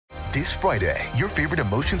This Friday, your favorite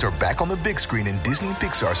emotions are back on the big screen in Disney and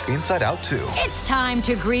Pixar's Inside Out 2. It's time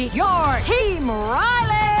to greet your Team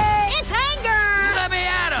Riley. It's anger. Let me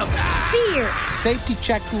at him. Fear. Safety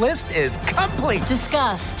checklist is complete.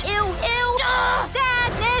 Disgust. Ew.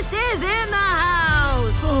 Sadness is in the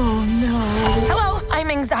house. Oh, no. Hello, I'm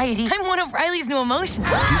anxiety. I'm one of Riley's new emotions.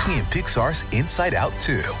 Disney and Pixar's Inside Out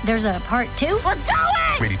 2. There's a part 2? We're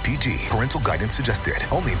going! Rated PG. Parental guidance suggested.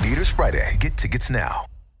 Only in theaters Friday. Get tickets now.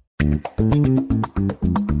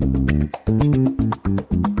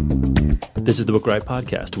 This is the Book Riot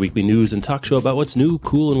Podcast, a weekly news and talk show about what's new,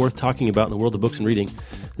 cool, and worth talking about in the world of books and reading.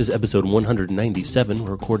 This is episode 197.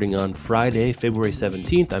 We're recording on Friday, February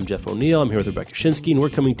 17th. I'm Jeff O'Neill. I'm here with Rebecca Schinsky, and we're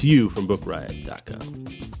coming to you from BookRiot.com.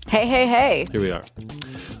 Hey. Here we are.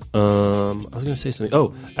 I was going to say something.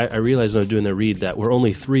 Oh, I realized when I was doing the read that we're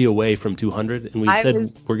only 3 away from 200, and we said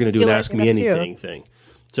we're going to do an Ask Me Anything thing.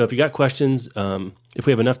 So if you got questions, if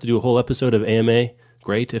we have enough to do a whole episode of AMA,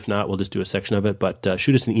 great. If not, we'll just do a section of it. But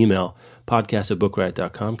shoot us an email,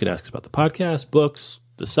 podcast@bookriot.com. You can ask us about the podcast, books,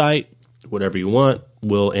 the site, whatever you want.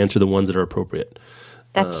 We'll answer the ones that are appropriate.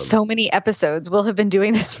 That's so many episodes. We'll have been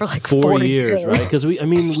doing this for like 4 years, right? Because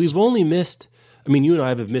we've only missed. You and I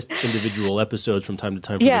have missed individual episodes from time to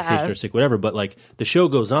time for vacation or sick, whatever. But like the show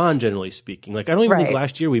goes on, generally speaking. Like I don't even think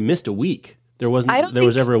last year we missed a week. There was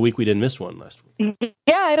ever a week we didn't miss one last week.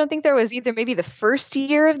 Yeah, I don't think there was either. Maybe the first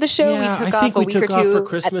year of the show we took off a week or two for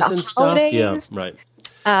Christmas and holidays. stuff. Yeah,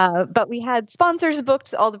 right. But we had sponsors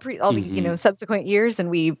booked all the subsequent years,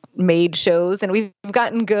 and we made shows, and we've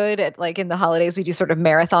gotten good at like in the holidays we do sort of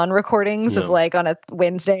marathon recordings of like on a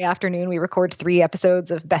Wednesday afternoon we record 3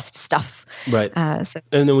 episodes of best stuff. Right. And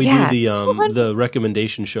then we do the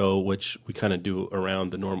recommendation show, which we kind of do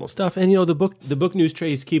around the normal stuff, and the book news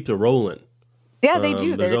trays keep it rolling. Yeah, they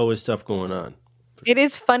do. There's always stuff going on. It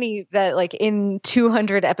is funny that like in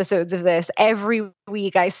 200 episodes of this, every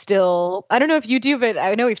week I don't know if you do, but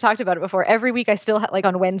I know we've talked about it before. Every week I still like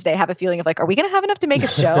on Wednesday have a feeling of like, are we going to have enough to make a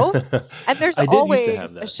show? And there's always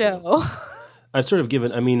a show. Yeah. I've sort of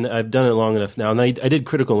given, I've done it long enough now. And I did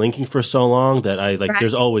critical linking for so long that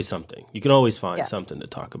there's always something. You can always find something to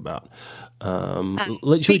talk about.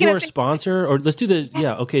 Should we do our sponsor? Or let's do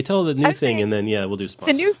tell the new thing and then, we'll do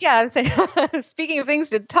sponsor. Speaking of things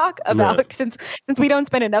to talk about, since we don't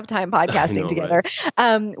spend enough time podcasting together,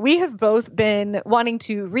 we have both been wanting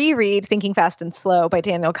to reread Thinking Fast and Slow by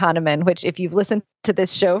Daniel Kahneman, which if you've listened to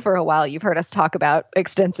this show for a while, you've heard us talk about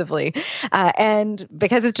extensively. And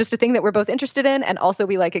because it's just a thing that we're both interested in, and also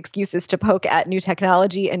we like excuses to poke at new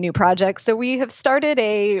technology and new projects. So we have started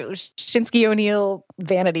a Schinsky O'Neill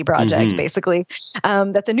vanity project, basically.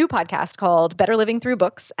 That's a new podcast called Better Living Through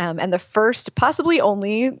Books. And the first, possibly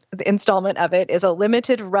only installment of it is a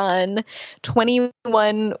limited run,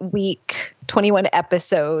 21-week,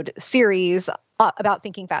 21-episode series about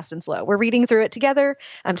Thinking Fast and Slow. We're reading through it together.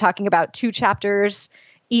 I'm talking about 2 chapters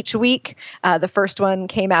each week. The first one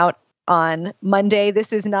came out on Monday.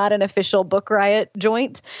 This is not an official Book Riot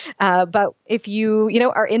joint, but if you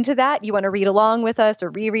are into that, you want to read along with us or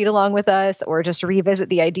reread along with us or just revisit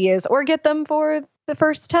the ideas or get them for the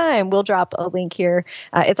first time, we'll drop a link here.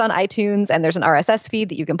 It's on iTunes, and there's an RSS feed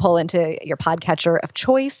that you can pull into your podcatcher of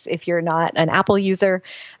choice if you're not an Apple user.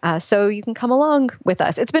 So you can come along with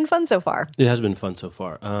us. It's been fun so far. It has been fun so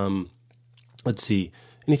far. Let's see.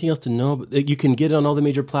 Anything else to know? You can get it on all the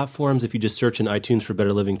major platforms. If you just search in iTunes for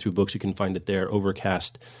Better Living Through Books, you can find it there.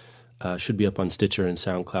 Overcast should be up on Stitcher and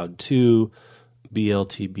SoundCloud too.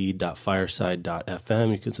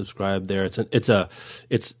 bltb.fireside.fm. You can subscribe there. It's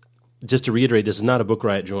just to reiterate, this is not a Book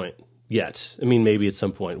Riot joint yet. Maybe at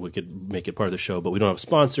some point we could make it part of the show, but we don't have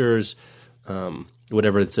sponsors. We're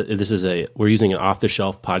using an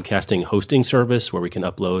off-the-shelf podcasting hosting service where we can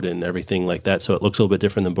upload and everything like that. So it looks a little bit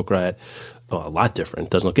different than Book Riot. Well, a lot different. It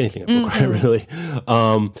doesn't look anything like Book Riot, really.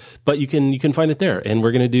 But you can find it there. And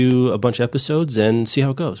we're going to do a bunch of episodes and see how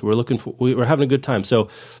it goes. We're having a good time. So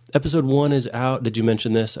episode 1 is out. Did you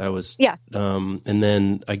mention this? Yeah. And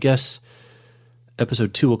then I guess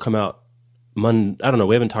episode 2 will come out Monday. I don't know.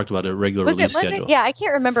 We haven't talked about a regular release schedule. Yeah, I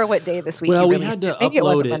can't remember what day this week. Well, we had to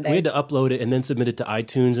upload it. We had to upload it and then submit it to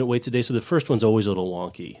iTunes. It waits a day, so the first one's always a little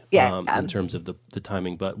wonky in terms of the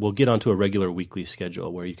timing. But we'll get onto a regular weekly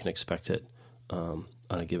schedule where you can expect it on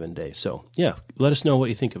a given day. So let us know what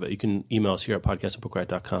you think of it. You can email us here at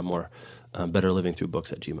podcast@bookriot.com or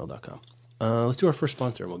betterlivingthroughbooks@gmail.com. Let's do our first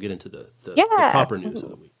sponsor, and we'll get into the proper news of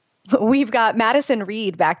the week. We've got Madison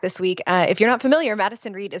Reed back this week. If you're not familiar,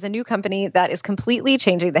 Madison Reed is a new company that is completely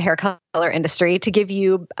changing the hair industry to give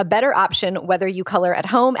you a better option whether you color at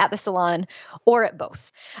home, at the salon, or at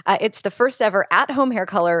both. It's the first ever at-home hair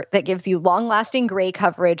color that gives you long-lasting gray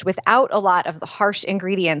coverage without a lot of the harsh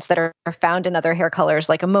ingredients that are found in other hair colors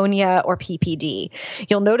like ammonia or PPD.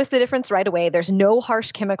 You'll notice the difference right away. There's no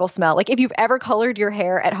harsh chemical smell. Like if you've ever colored your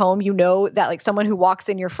hair at home, you know that like someone who walks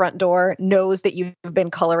in your front door knows that you've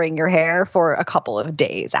been coloring your hair for a couple of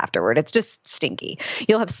days afterward. It's just stinky.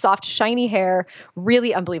 You'll have soft, shiny hair,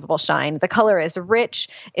 really unbelievable shine. The color is rich.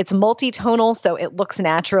 It's multi-tonal, so it looks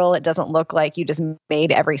natural. It doesn't look like you just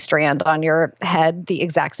made every strand on your head the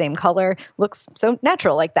exact same color. Looks so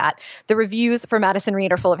natural like that. The reviews for Madison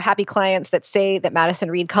Reed are full of happy clients that say that Madison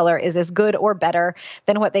Reed color is as good or better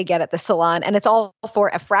than what they get at the salon. And it's all for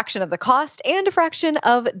a fraction of the cost and a fraction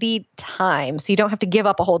of the time. So you don't have to give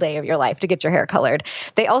up a whole day of your life to get your hair colored.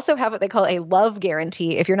 They also have what they call a love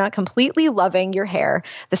guarantee. If you're not completely loving your hair,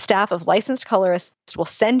 the staff of licensed colorists will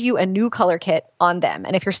send you a new color kit on them.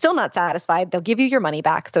 And if you're still not satisfied, they'll give you your money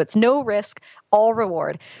back. So it's no risk, all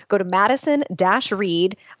reward. Go to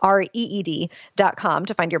Madison-Reed, REED.com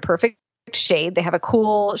to find your perfect shade. They have a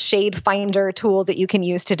cool shade finder tool that you can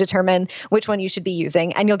use to determine which one you should be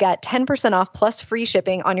using. And you'll get 10% off plus free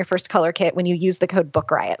shipping on your first color kit when you use the code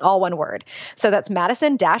BookRiot, all one word. So that's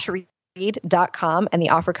Madison-Reed.com, and the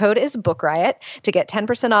offer code is BookRiot to get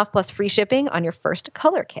 10% off plus free shipping on your first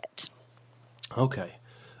color kit. Okay.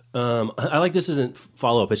 I like this isn't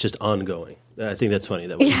follow-up, it's just ongoing. I think that's funny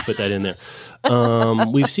that we put that in there.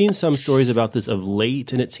 We've seen some stories about this of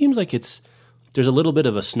late, and it seems like there's a little bit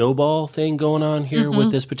of a snowball thing going on here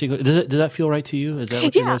with this particular. Does that feel right to you? Is that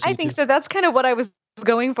what you're noticing? I think so. That's kind of what I was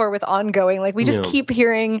going for with ongoing. Like we just keep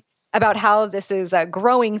hearing about how this is a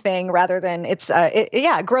growing thing rather than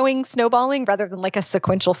growing, snowballing rather than like a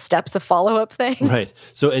sequential steps of follow-up thing. Right.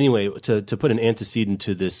 So anyway, to put an antecedent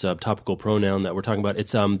to this topical pronoun that we're talking about,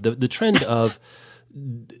 it's the trend of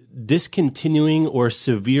discontinuing or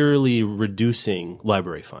severely reducing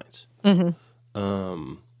library fines.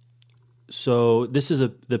 So this is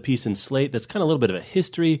the piece in Slate that's kind of a little bit of a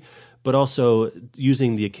history, but also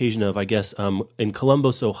using the occasion of, I guess, in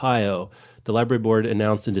Columbus, Ohio, the library board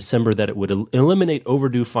announced in December that it would eliminate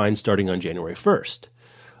overdue fines starting on January 1st.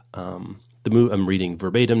 The move, I'm reading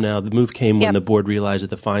verbatim now, the move came when the board realized that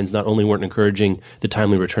the fines not only weren't encouraging the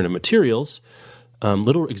timely return of materials,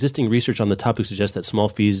 little existing research on the topic suggests that small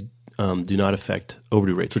fees do not affect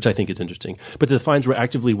overdue rates, which I think is interesting. But the fines were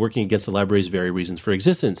actively working against the library's very reasons for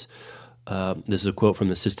existence. This is a quote from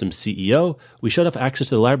the system's CEO. "We shut off access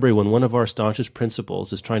to the library when one of our staunchest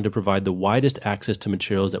principles is trying to provide the widest access to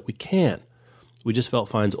materials that we can. We just felt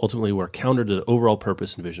fines ultimately were counter to the overall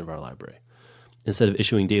purpose and vision of our library. Instead of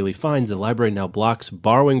issuing daily fines, the library now blocks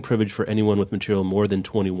borrowing privilege for anyone with material more than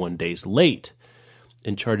 21 days late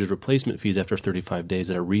and charges replacement fees after 35 days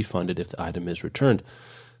that are refunded if the item is returned."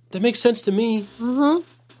 That makes sense to me.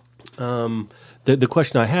 The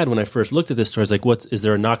question I had when I first looked at this story is like, is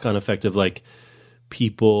there a knock-on effect of like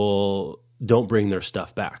people don't bring their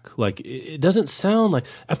stuff back? Like it doesn't sound like.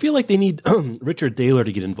 I feel like they need Richard Thaler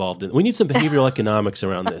to get involved in. We need some behavioral economics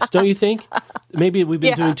around this, don't you think? Maybe we've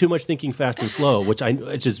been doing too much thinking fast and slow, which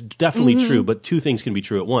is definitely true. But two things can be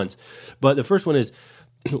true at once. But the first one is,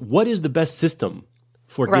 what is the best system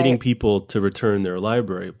for getting people to return their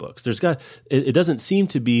library books? It doesn't seem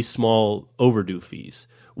to be small overdue fees.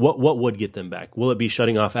 What would get them back? Will it be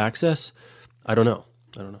shutting off access? I don't know.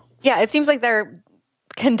 Yeah, it seems like they're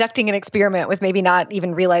conducting an experiment with maybe not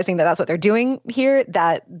even realizing that that's what they're doing here,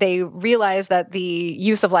 that they realize that the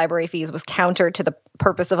use of library fees was counter to the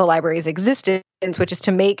purpose of a library's existence, which is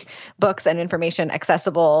to make books and information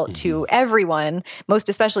accessible to everyone, most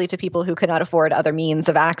especially to people who could not afford other means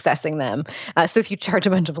of accessing them. So if you charge a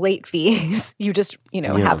bunch of late fees, you just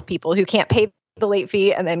have people who can't pay the late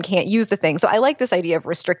fee and then can't use the thing. So I like this idea of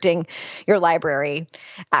restricting your library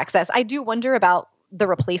access. I do wonder about the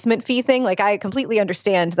replacement fee thing. Like I completely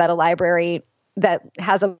understand that a library that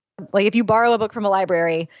has if you borrow a book from a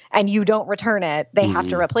library and you don't return it, they have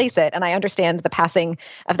to replace it. And I understand the passing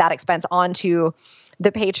of that expense on to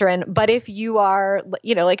the patron. But if you are,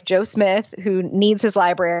 like Joe Smith, who needs his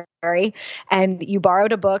library and you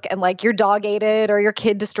borrowed a book and like your dog ate it or your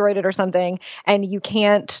kid destroyed it or something, and you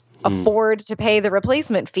can't afford to pay the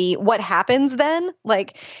replacement fee, what happens then?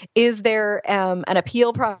 Like, is there an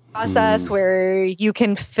appeal process where you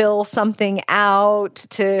can fill something out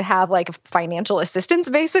to have like financial assistance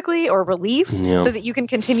basically or relief so that you can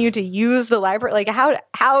continue to use the library? Like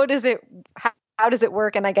how does it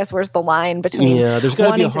work? And I guess where's the line between there's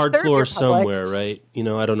got to be a hard floor somewhere, right? I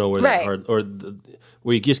don't know where that hard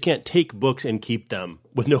where you just can't take books and keep them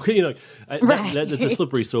with no, that's a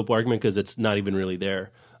slippery slope argument because it's not even really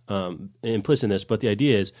there. implicit in this, but the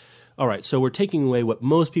idea is, all right, so we're taking away what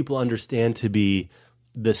most people understand to be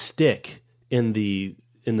the stick in the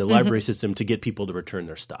library system to get people to return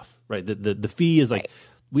their stuff, right? The fee is like,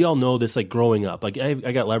 we all know this, like growing up. Like I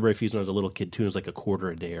got library fees when I was a little kid too. It was like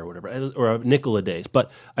 $0.25 a day or whatever, or a nickel a day. But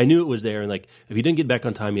I knew it was there, and like if you didn't get back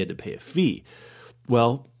on time, you had to pay a fee.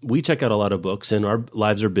 Well, we check out a lot of books, and our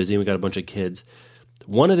lives are busy, and we got a bunch of kids.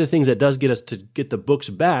 One of the things that does get us to get the books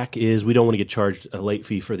back is we don't want to get charged a late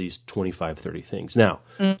fee for these 25, 30 things. Now,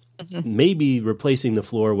 maybe replacing the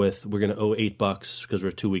floor with we're going to owe $8 because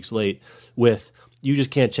we're 2 weeks late with you just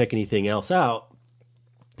can't check anything else out.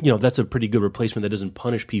 That's a pretty good replacement that doesn't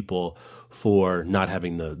punish people for not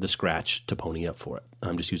having the scratch to pony up for it.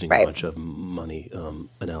 I'm just using a bunch of money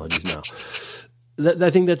analogies now.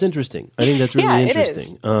 I think that's interesting. I think that's really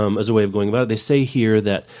interesting as a way of going about it. They say here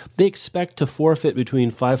that they expect to forfeit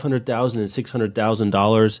between $500,000 and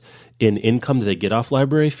 $600,000 in income that they get off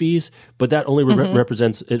library fees, but that only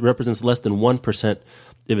represents less than 1%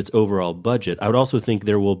 of its overall budget. I would also think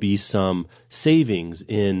there will be some savings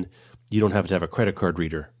in you don't have to have a credit card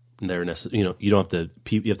reader there. You don't have to.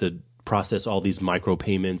 You have to process all these micro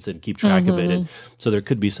payments and keep track of it. And so there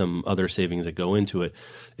could be some other savings that go into it.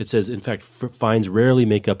 It says, in fact, fines rarely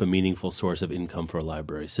make up a meaningful source of income for a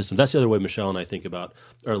library system. That's the other way Michelle and I think about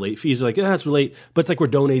our late fees. Like, that's late, but it's like we're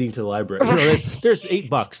donating to the library. There's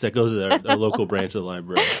 $8 that goes to our local branch of the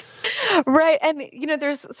library. Right. And,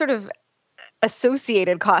 there's sort of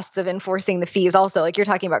associated costs of enforcing the fees also. Like you're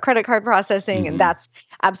talking about credit card processing, and that's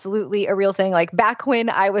absolutely a real thing. Like back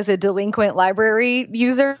when I was a delinquent library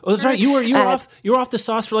user. Oh, that's right. You were off the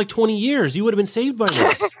sauce for like 20 years. You would have been saved by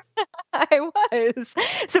this. I was.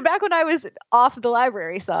 So back when I was off the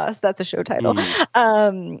library sauce, that's a show title.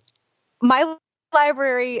 My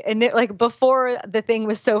library, and like before the thing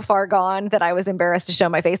was so far gone that I was embarrassed to show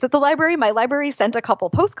my face at the library, my library sent a couple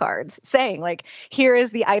postcards saying like, here is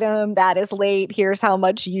the item that is late. Here's how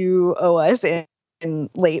much you owe us in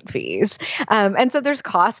late fees. And so there's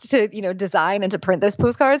cost to, design and to print those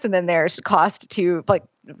postcards. And then there's cost to like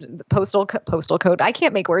postal code. I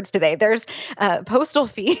can't make words today. There's postal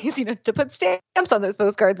fees, to put stamps on those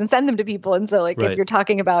postcards and send them to people. And so like if you're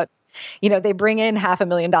talking about, they bring in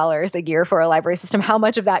 $500,000 a year for a library system, how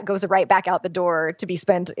much of that goes right back out the door to be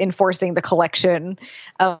spent enforcing the collection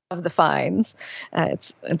of the fines?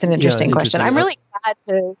 It's an interesting question. I'm really glad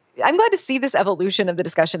to see this evolution of the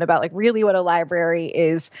discussion about like really what a library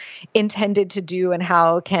is intended to do and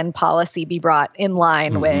how can policy be brought in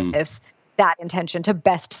line with that intention to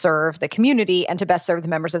best serve the community and to best serve the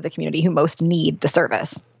members of the community who most need the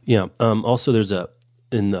service. Yeah. Also, there's a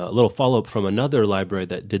little follow-up from another library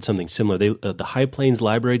that did something similar. The High Plains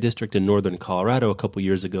Library District in northern Colorado a couple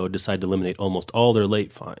years ago decided to eliminate almost all their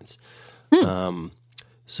late fines.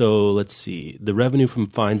 So let's see. The revenue from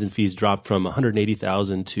fines and fees dropped from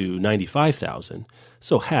 $180,000 to $95,000,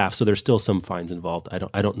 so half. So there's still some fines involved. I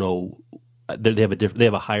don't know. They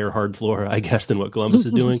have a higher hard floor, I guess, than what Columbus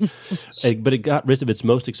is doing. But it got rid of its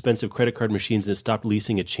most expensive credit card machines and it stopped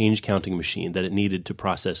leasing a change counting machine that it needed to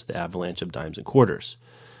process the avalanche of dimes and quarters.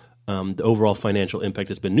 The overall financial impact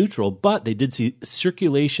has been neutral, but they did see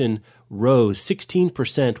circulation rose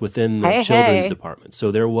 16% within the children's department.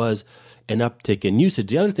 So there was an uptick in usage.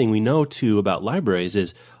 The other thing we know, too, about libraries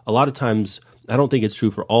is a lot of times, I don't think it's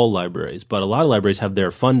true for all libraries, but a lot of libraries have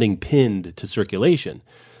their funding pinned to circulation.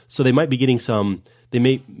 So they might be getting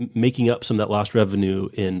making up some of that lost revenue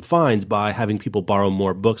in fines by having people borrow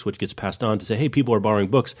more books, which gets passed on to say, hey, people are borrowing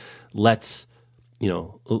books. Let's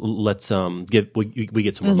get some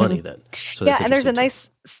more money then. So yeah, and there's a nice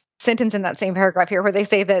sentence in that same paragraph here where they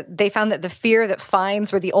say that they found that the fear that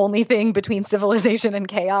fines were the only thing between civilization and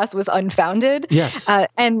chaos was unfounded. Yes.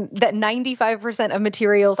 And that 95% of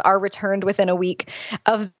materials are returned within a week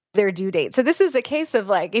of their due date. So this is a case of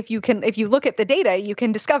like, if you look at the data, you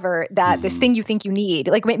can discover that this thing you think you need,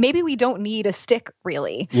 like maybe we don't need a stick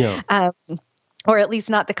really. Yeah. Or at least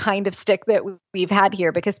not the kind of stick that we've had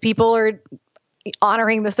here, because people are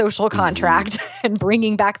honoring the social contract and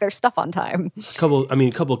bringing back their stuff on time.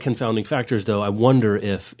 A couple confounding factors, though. I wonder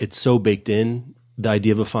if it's so baked in, the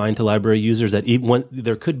idea of a fine to library users, that even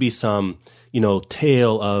there could be some,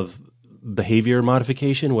 tail of behavior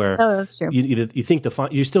modification where that's true. You think the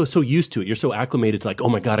fine, you're still so used to it, you're so acclimated to like, oh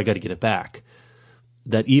my God, I got to get it back,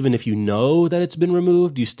 that even if you know that it's been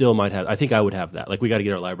removed, you still might have. I think I would have that. Like, we got to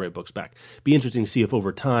get our library books back. Be interesting to see if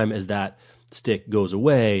over time, as that stick goes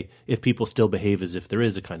away, if people still behave as if there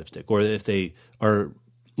is a kind of stick, or if they are,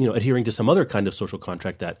 adhering to some other kind of social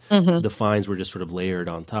contract that the fines were just sort of layered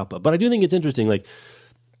on top of. But I do think it's interesting. Like,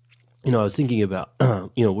 I was thinking about,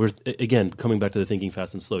 we're again coming back to the thinking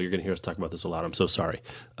fast and slow. You're going to hear us talk about this a lot. I'm so sorry,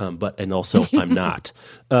 and also I'm not.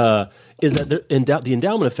 Is that the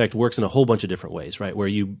endowment effect works in a whole bunch of different ways, right? Where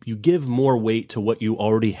you give more weight to what you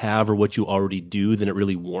already have or what you already do than it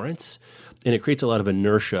really warrants, and it creates a lot of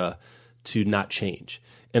inertia to not change.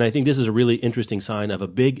 And I think this is a really interesting sign of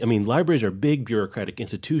libraries are big bureaucratic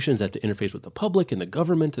institutions that have to interface with the public and the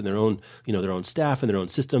government and their own staff and their own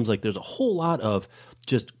systems. Like there's a whole lot of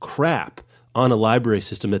just crap on a library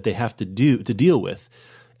system that they have to deal with.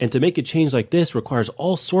 And to make a change like this requires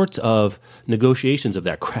all sorts of negotiations of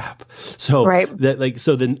that crap. So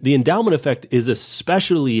the endowment effect is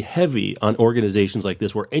especially heavy on organizations like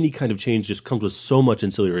this, where any kind of change just comes with so much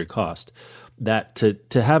ancillary cost that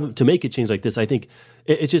to make a change like this, I think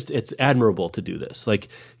it's admirable to do this. Like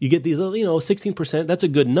you get these, 16%, that's a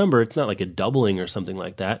good number. It's not like a doubling or something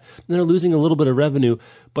like that. And they're losing a little bit of revenue,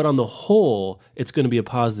 but on the whole, it's going to be a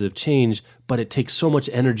positive change, but it takes so much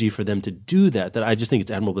energy for them to do that I just think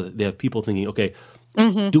it's admirable that they have people thinking, okay,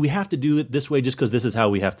 do we have to do it this way just because this is how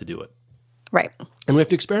we have to do it? Right. And we have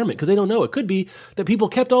to experiment because they don't know. It could be that people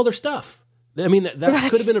kept all their stuff. I mean, that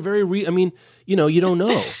could have been a very, you don't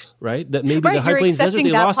know, right? That maybe the High Plains Desert,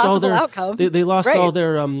 they lost all their, they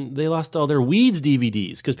lost all their weeds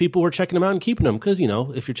DVDs because people were checking them out and keeping them. Because,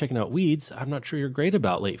 if you're checking out weeds, I'm not sure you're great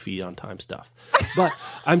about late fee on time stuff. But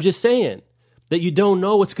I'm just saying that you don't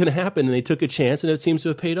know what's going to happen, and they took a chance, and it seems to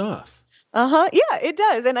have paid off. Yeah, it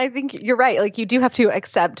does. And I think you're right. Like you do have to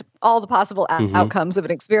accept all the possible outcomes of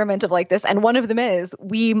an experiment like this. And one of them is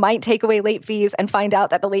we might take away late fees and find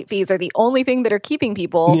out that the late fees are the only thing that are keeping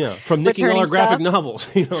people from nicking all our graphic novels.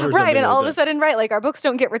 Right. And all of a sudden, like our books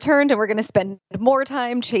don't get returned and we're going to spend more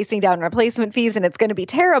time chasing down replacement fees and it's going to be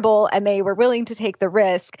terrible. And they were willing to take the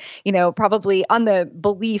risk, probably on the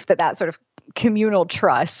belief that sort of communal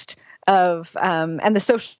trust of and the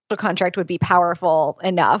social contract would be powerful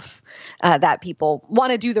enough that people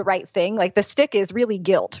want to do the right thing. Like the stick is really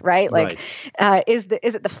guilt, right? Like, is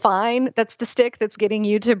it the fine that's the stick that's getting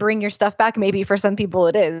you to bring your stuff back? Maybe for some people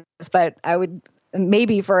it is, but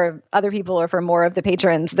maybe for other people or for more of the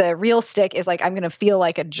patrons, the real stick is like, I'm going to feel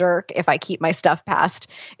like a jerk if I keep my stuff past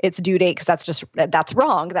its due date because that's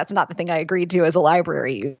wrong. That's not the thing I agreed to as a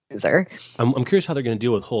library user. I'm curious how they're going to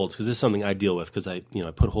deal with holds because this is something I deal with because I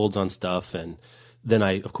put holds on stuff and then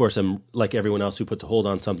I, of course, I'm like everyone else who puts a hold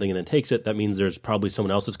on something and then takes it. That means there's probably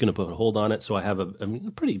someone else that's going to put a hold on it. So I have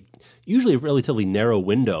usually a relatively narrow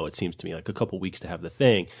window, it seems to me, like a couple weeks to have the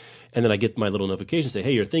thing. And then I get my little notification say,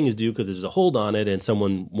 hey, your thing is due because there's a hold on it and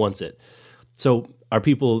someone wants it. So are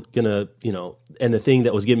people going to, and the thing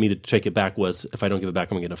that was getting me to take it back was if I don't give it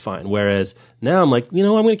back, I'm going to get a fine. Whereas now I'm like, I'm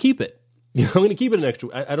going to keep it. I'm going to keep it an extra.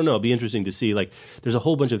 I don't know. It'll be interesting to see. Like, there's a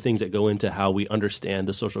whole bunch of things that go into how we understand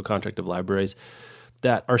the social contract of libraries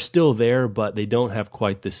that are still there, but they don't have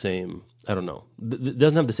quite the same. I don't know. It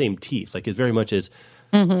doesn't have the same teeth. Like, it's very much as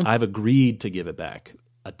I've agreed to give it back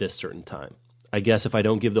at this certain time. I guess if I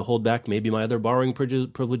don't give the hold back, maybe my other borrowing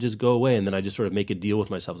privileges go away, and then I just sort of make a deal with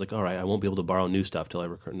myself. Like, all right, I won't be able to borrow new stuff till I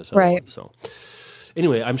return this other one. So.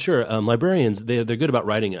 Anyway, I'm sure librarians, they're good about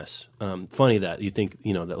writing us. Funny that you think,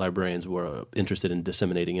 that librarians were interested in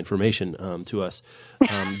disseminating information to us.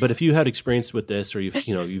 But if you had experience with this or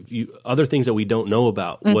you other things that we don't know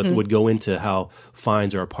about, what would go into how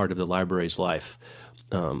fines are a part of the library's life,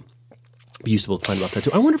 be useful to find about that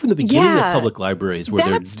too. I wonder from the beginning of public libraries, were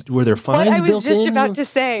there fines built in? I was just about to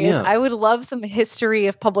say, I would love some history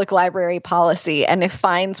of public library policy and if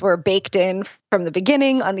fines were baked in from the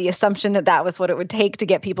beginning on the assumption that was what it would take to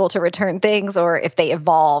get people to return things, or if they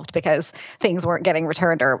evolved because things weren't getting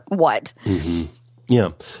returned or what. Mm-hmm.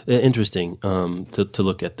 Yeah, interesting to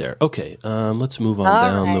look at there. Okay, let's move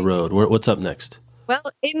on down the road. What's up next? Well,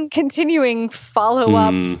 in continuing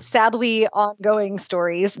follow-up, sadly ongoing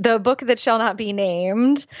stories, the book that shall not be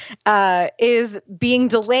named is being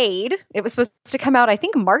delayed. It was supposed to come out, I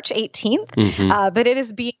think, March 18th, but it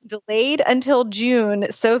is being delayed until June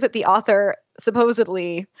so that the author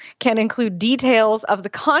supposedly can include details of the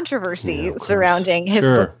controversy surrounding his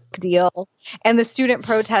book deal and the student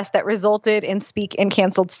protest that resulted in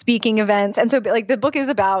canceled speaking events. And so like the book is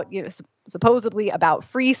about, supposedly about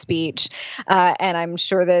free speech. And I'm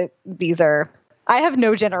sure that I have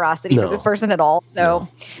no generosity for this person at all. So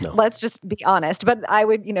let's just be honest. But I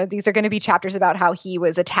would, these are going to be chapters about how he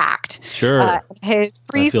was attacked. Sure. His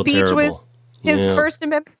free speech was His First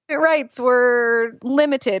Amendment rights were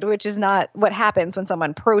limited, which is not what happens when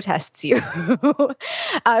someone protests you. It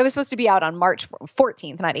was supposed to be out on March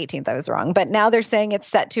 14th, not 18th. I was wrong. But now they're saying it's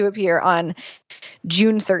set to appear on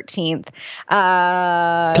June 13th.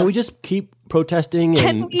 Can we just keep protesting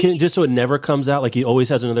just so it never comes out? Like he always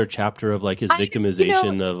has another chapter of like his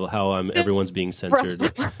victimization of how everyone's being censored.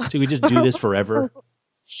 Like, should we just do this forever?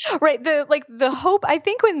 Right. The hope, I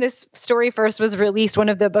think when this story first was released, one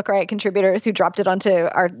of the Book Riot contributors who dropped it onto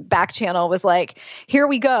our back channel was like, here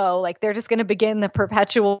we go. Like they're just going to begin the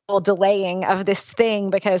perpetual delaying of this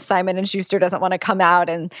thing because Simon & Schuster doesn't want to come out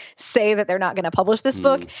and say that they're not going to publish this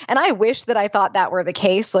book. And I wish that I thought that were the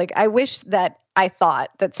case. Like I wish that I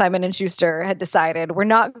thought that Simon & Schuster had decided we're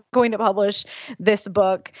not going to publish this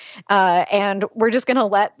book and we're just going to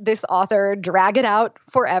let this author drag it out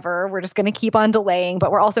forever. We're just going to keep on delaying, but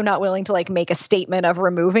we're also not willing to like make a statement of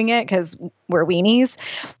removing it because we're weenies.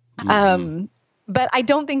 But I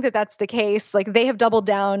don't think that that's the case. Like they have doubled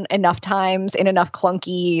down enough times in enough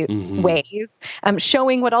clunky ways,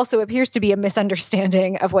 showing what also appears to be a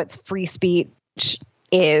misunderstanding of what's free speech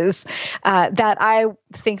is, that I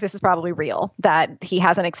think this is probably real, that he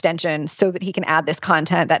has an extension so that he can add this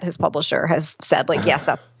content that his publisher has said, like, yes,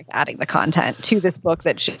 that's adding the content to this book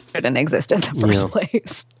that shouldn't exist in the first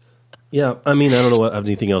place. Yeah. I mean, I don't know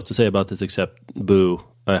anything else to say about this except boo.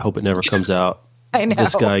 I hope it never comes out. I know.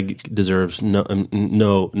 This guy deserves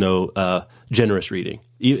no generous reading.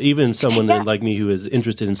 Even someone like me who is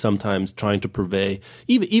interested in sometimes trying to purvey,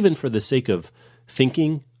 even for the sake of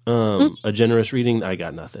thinking, a generous reading, I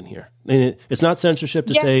got nothing here. And it's not censorship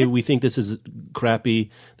to say we think this is crappy,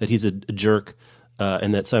 that he's a jerk,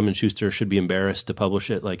 and that Simon Schuster should be embarrassed to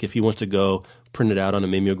publish it. Like if he wants to go print it out on a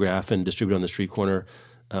mimeograph and distribute it on the street corner,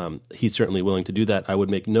 he's certainly willing to do that. I would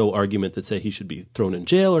make no argument that say he should be thrown in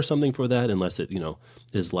jail or something for that, unless it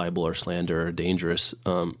is libel or slander or dangerous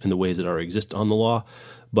in the ways that already exist on the law.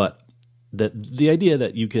 But the idea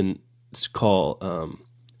that you can call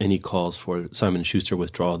any calls for Simon & Schuster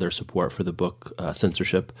withdraw their support for the book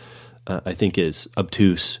censorship, I think is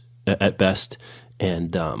obtuse at best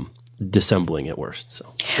and dissembling at worst.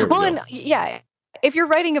 So, if you're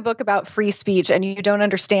writing a book about free speech and you don't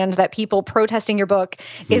understand that people protesting your book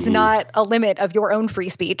is not a limit of your own free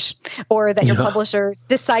speech, or that your publisher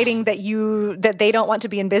deciding that they don't want to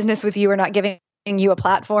be in business with you or not giving you a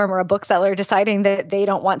platform, or a bookseller deciding that they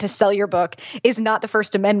don't want to sell your book is not the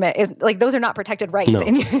First Amendment, is like those are not protected rights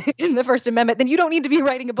in the First Amendment, then you don't need to be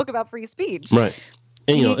writing a book about free speech. Right.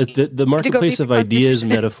 And the marketplace of ideas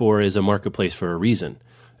metaphor is a marketplace for a reason.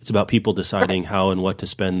 It's about people deciding how and what to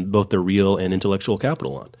spend both their real and intellectual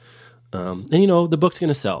capital on. And the book's going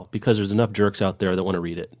to sell because there's enough jerks out there that want to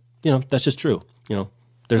read it. That's just true.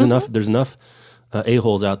 There's enough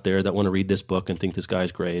a-holes out there that want to read this book and think this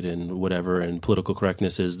guy's great and whatever, and political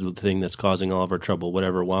correctness is the thing that's causing all of our trouble,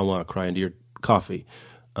 whatever, wah-wah, cry into your coffee.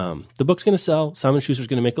 The book's going to sell. Simon Schuster's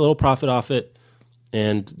going to make a little profit off it,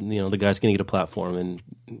 and, the guy's going to get a platform and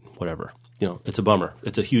whatever. It's a bummer.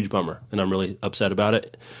 It's a huge bummer, and I'm really upset about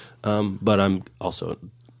it. But I'm also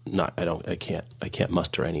not, I can't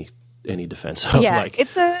muster any defense of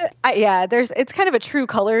it's kind of a True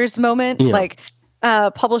Colors moment. Like,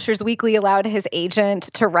 Publishers Weekly allowed his agent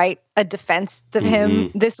to write a defense of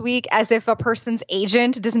him this week, as if a person's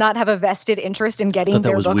agent does not have a vested interest in getting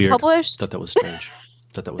their book published. Thought that was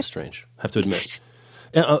strange. I have to admit.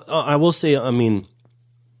 I will say, I mean,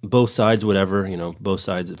 both sides, whatever, both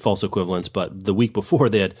sides, false equivalence. But the week before,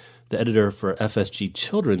 they had the editor for FSG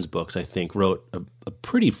Children's Books, I think, wrote a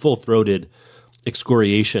pretty full-throated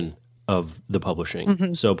excoriation of the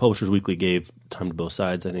publishing. So Publishers Weekly gave time to both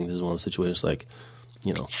sides. I think this is one of the situations like,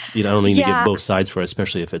 I don't need to give both sides for it,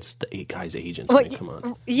 especially if it's the guy's agent. I mean, come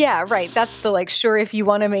on. Yeah, right. That's the sure, if you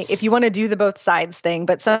want to do the both sides thing,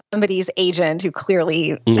 but somebody's agent who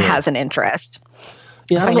clearly has an interest.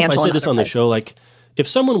 Yeah, I don't know if I said this on the show. If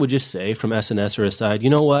someone would just say from SNS or aside, you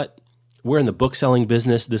know what? We're in the book selling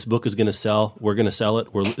business. This book is going to sell. We're going to sell it.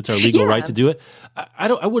 It's our legal right to do it.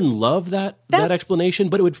 I wouldn't love that explanation,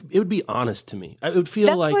 but it would be honest to me. It would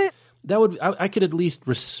feel I could at least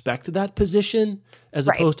respect that position as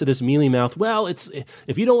opposed to this mealy mouth. Well, it's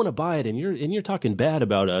if you don't want to buy it and you're talking bad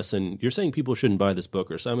about us and you're saying people shouldn't buy this book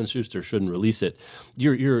or Simon Schuster shouldn't release it,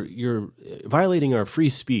 you're violating our free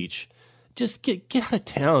speech. Just get out of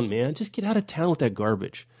town, man. Just get out of town with that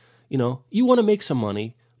garbage. You want to make some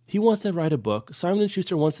money. He wants to write a book. Simon &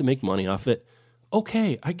 Schuster wants to make money off it.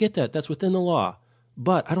 Okay, I get that. That's within the law.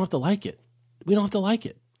 But I don't have to like it. We don't have to like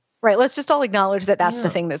it. Right. Let's just all acknowledge that that's the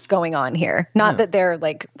thing that's going on here. Not that they're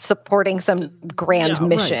like supporting some grand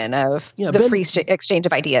mission of the free exchange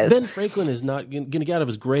of ideas. Ben Franklin is not going to get out of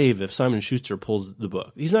his grave if Simon & Schuster pulls the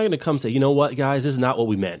book. He's not going to come say, you know what, guys, this is not what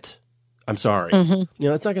we meant. I'm sorry. You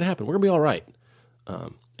know, that's not going to happen. We're going to be all right.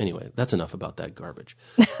 Anyway, that's enough about that garbage.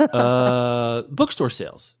 Bookstore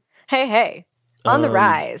sales. Hey. On the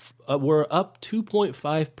rise. We're up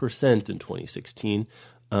 2.5% in 2016.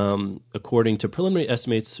 According to preliminary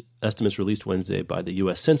estimates released Wednesday by the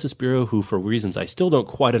U.S. Census Bureau, who, for reasons I still don't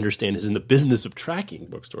quite understand, is in the business of tracking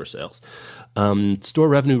bookstore sales. Store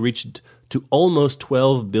revenue reached to almost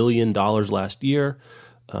 $12 billion last year,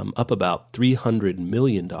 up about $300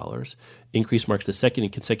 million. Increase marks the second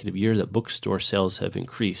consecutive year that bookstore sales have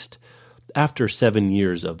increased after 7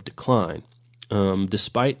 years of decline,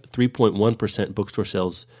 despite 3.1% bookstore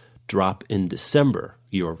sales drop in December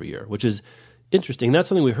year over year, which is interesting. That's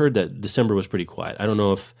something we heard, that December was pretty quiet. I don't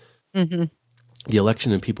know if the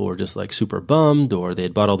election and people were just like super bummed, or they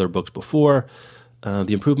had bought all their books before.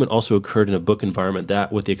 The improvement also occurred in a book environment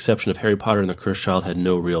that, with the exception of Harry Potter and the Cursed Child, had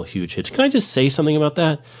no real huge hits. Can I just say something about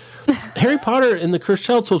that? Harry Potter and the Cursed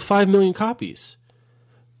Child sold 5 million copies.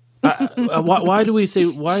 Why do we say,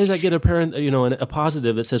 why does that get a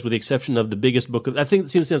positive that says, with the exception of the biggest book? I think it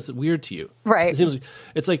seems weird to you. Right.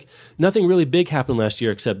 It's like nothing really big happened last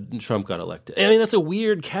year except Trump got elected. I mean, that's a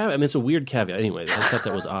weird caveat. It's a weird caveat. Anyway, I thought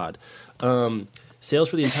that was odd. Sales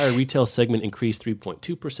for the entire retail segment increased 3.2%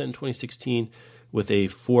 in 2016, with a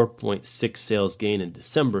 4.6 sales gain in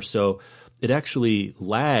December. So it actually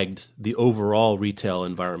lagged the overall retail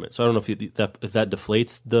environment. So I don't know if that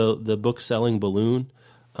deflates the book selling balloon.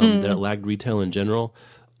 That it lagged retail in general,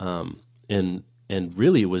 and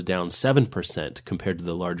really it was down 7% compared to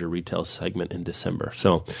the larger retail segment in December.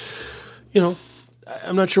 So, you know,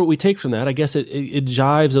 I'm not sure what we take from that. I guess it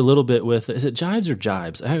jives a little bit with, is it jives or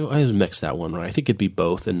jibes? I always mix that one right. I think it'd be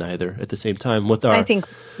both and neither at the same time, with our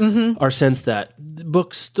our sense that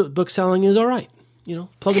book selling is all right. You know,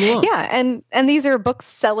 plugging along. Yeah, and these are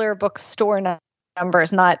bookstore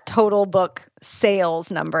numbers, not total book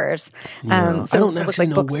sales numbers. So I don't actually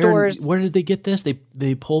know bookstores. Where did they get this?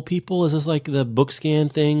 They poll people. Is this like the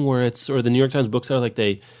BookScan thing where it's, or the New York Times bookseller, like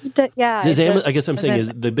they? I guess I'm saying is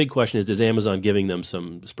the big question is Amazon giving them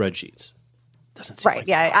some spreadsheets? Doesn't seem right. Like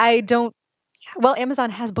yeah, that. I don't. Well, Amazon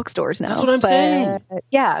has bookstores now. That's what I'm saying.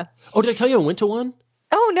 Yeah. Oh, did I tell you I went to one?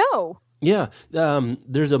 Oh no. Yeah,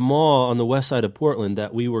 there's a mall on the west side of Portland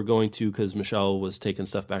that we were going to because Michelle was taking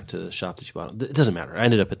stuff back to the shop that she bought. It doesn't matter. I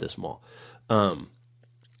ended up at this mall. And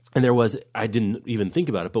there was, I didn't even think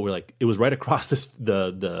about it, but we're like, it was right across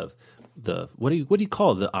the what do you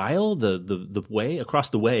call it? The aisle, the way, across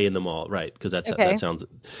the way in the mall, right? Because that sounds,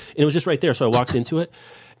 and it was just right there. So I walked into it,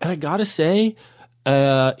 and I gotta say,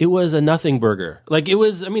 it was a nothing burger. Like it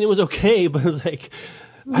was okay, but it was like,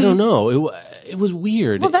 I don't know, it was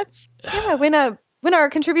weird. Well, that's when our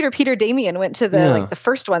contributor Peter Damian went to the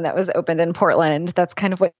first one that was opened in Portland, that's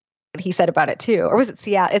kind of what he said about it too. Or was it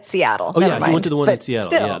Seattle? It's Seattle. Oh, Never mind. He went to the one in Seattle.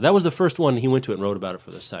 Still. Yeah, that was the first one he went to and wrote about it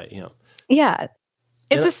for the site. Yeah. Yeah.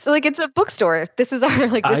 It's it's a bookstore. This is our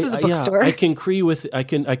this is a bookstore. Yeah, I concur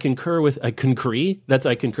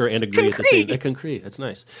and agree at the same. I concur. That's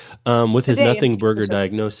nice. With his Nothing Burger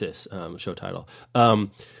Diagnosis show title. There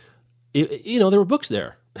were books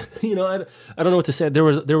there. I don't know what to say. There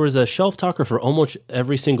was a shelf talker for almost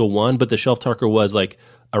every single one, but the shelf talker was like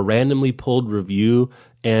a randomly pulled review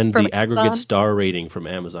and the aggregate star rating from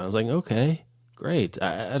Amazon. I was like, okay, great.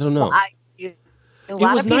 I don't know. It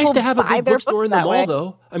was nice to have a big bookstore in the mall,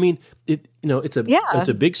 though. I mean, it's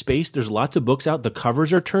a big space. There's lots of books out. The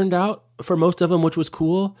covers are turned out for most of them, which was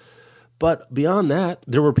cool. But beyond that,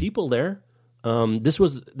 there were people there. This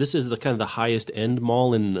is the kind of the highest end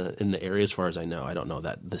mall in the area as far as I know. I don't know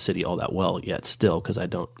the city all that well yet still, because I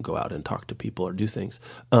don't go out and talk to people or do things.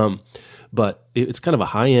 But it's kind of a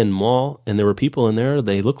high end mall, and there were people in there.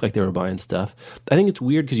 They looked like they were buying stuff. I think it's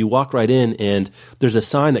weird because you walk right in and there's a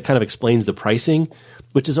sign that kind of explains the pricing,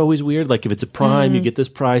 which is always weird. Like if it's a Prime, you get this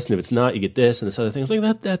price, and if it's not, you get this and this other thing. It's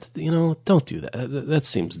like that's don't do that. That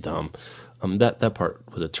seems dumb. That part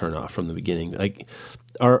was a turnoff from the beginning. Like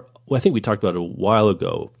I think we talked about it a while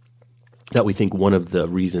ago that we think one of the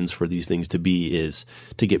reasons for these things to be is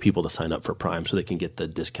to get people to sign up for Prime so they can get the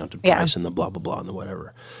discounted price and the blah, blah, blah and the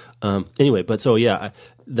whatever. Anyway, but so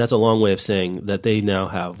that's a long way of saying that they now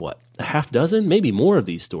have a half dozen, maybe more of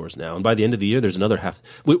these stores now. And by the end of the year, there's another half.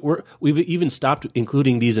 We've even stopped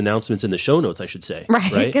including these announcements in the show notes, I should say.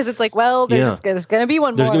 Right. Because it's like, well, there's going to be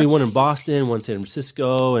one more. There's going to be one in Boston, one in San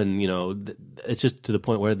Francisco. And, it's just to the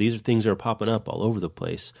point where these things are popping up all over the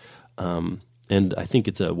place. And and I think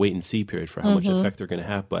it's a wait and see period for how much effect they're going to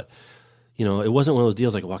have. But you know, it wasn't one of those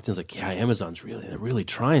deals like I walked in, I was like, yeah, Amazon's they're really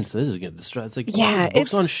trying. So this is going to destroy. It's like,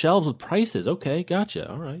 books on shelves with prices. Okay, gotcha.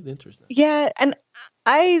 All right, interesting. Yeah, and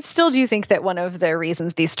I still do think that one of the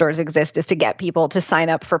reasons these stores exist is to get people to sign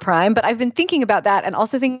up for Prime. But I've been thinking about that and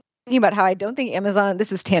also thinking about how I don't think Amazon,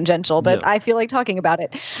 this is tangential, but I feel like talking about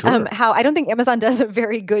it, how I don't think Amazon does a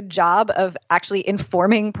very good job of actually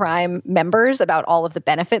informing Prime members about all of the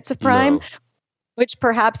benefits of Prime. No. Which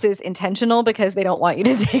perhaps is intentional because they don't want you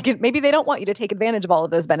to take it. Maybe they don't want you to take advantage of all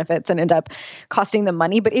of those benefits and end up costing them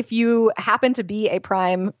money. But if you happen to be a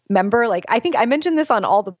Prime member, like I think I mentioned this on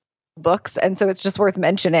all the books, and so it's just worth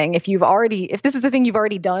mentioning. If this is the thing you've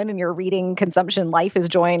already done in your reading consumption life is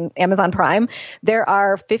join Amazon Prime, there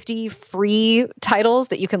are 50 free titles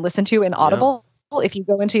that you can listen to in Audible. If you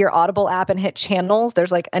go into your Audible app and hit channels,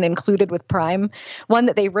 there's like an included with Prime one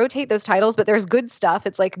that they rotate those titles, but there's good stuff.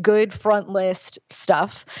 It's like good front list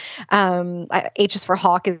stuff. H is for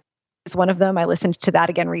Hawk is one of them. I listened to that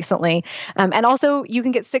again recently. And also you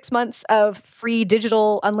can get 6 months of free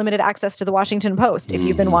digital unlimited access to the Washington Post if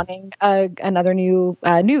you've been wanting another new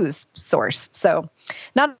news source. So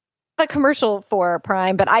not a commercial for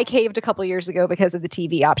Prime, but I caved a couple years ago because of the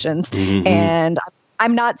TV options. And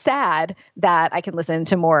I'm not sad that I can listen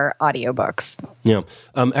to more audiobooks. Yeah.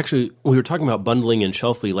 Actually, we were talking about bundling and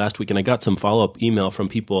Shelfie last week, and I got some follow-up email from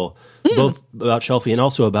people both about Shelfie and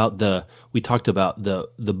also about we talked about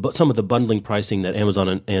some of the bundling pricing that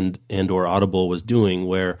Amazon and or Audible was doing,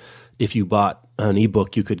 where if you bought an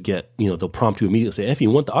ebook, you could get, they'll prompt you immediately, say, if you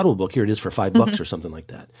want the Audible book, here it is for $5 or something like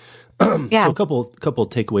that. So a couple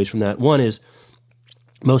takeaways from that. One is,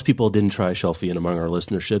 most people didn't try Shelfie in among our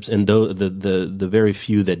listenerships, and though the very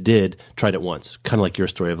few that did tried it once, kind of like your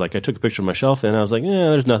story of like I took a picture of my shelf and I was like,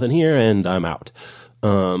 there's nothing here, and I'm out.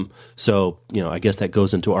 So I guess that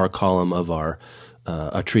goes into our column of our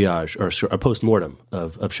a triage or a postmortem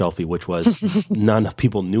of Shelfie, which was not enough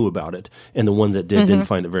people knew about it, and the ones that did didn't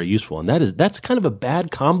find it very useful, and that's kind of a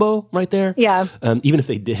bad combo right there. Yeah. Even if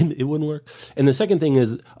they did, it wouldn't work. And the second thing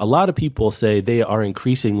is, a lot of people say they are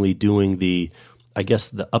increasingly doing the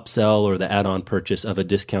upsell or the add-on purchase of a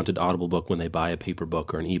discounted Audible book when they buy a paper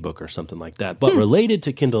book or an ebook or something like that. But related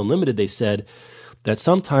to Kindle Unlimited, they said that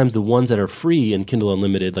sometimes the ones that are free in Kindle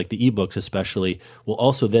Unlimited, like the ebooks especially, will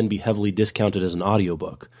also then be heavily discounted as an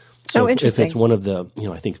audiobook. So if it's one of the,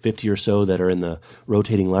 I think 50 or so that are in the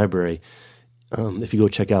rotating library, if you go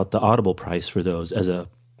check out the Audible price for those as a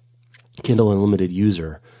Kindle Unlimited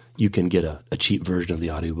user, you can get a cheap version of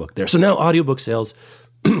the audiobook there. So now audiobook sales,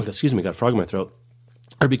 excuse me, got a frog in my throat,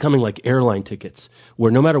 are becoming like airline tickets,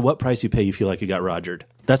 where no matter what price you pay, you feel like you got rogered.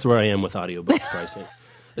 That's where I am with audiobook pricing.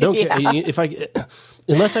 I don't care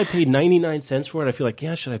unless I paid 99 cents for it. I feel like,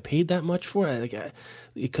 should I have paid that much for it?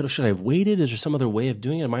 Should I have waited? Is there some other way of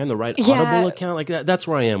doing it? Am I on the right Audible account? Like that? That's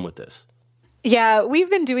where I am with this. Yeah, we've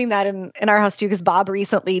been doing that in our house too, because Bob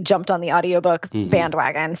recently jumped on the audiobook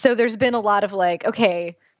bandwagon. So there's been a lot of like,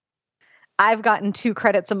 okay, I've gotten 2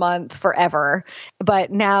 credits a month forever, but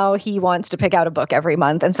now he wants to pick out a book every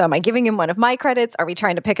month. And so am I giving him one of my credits? Are we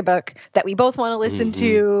trying to pick a book that we both want to listen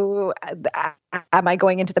to? Am I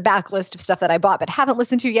going into the backlist of stuff that I bought but haven't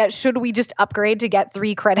listened to yet? Should we just upgrade to get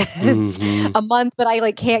 3 credits a month, but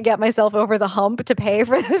I can't get myself over the hump to pay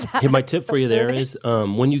for that? Hey, my tip for you there is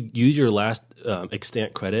when you use your last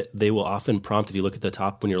extant credit, they will often prompt, if you look at the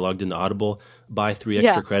top when you're logged into Audible, buy 3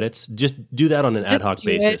 extra credits. Just do that on an ad hoc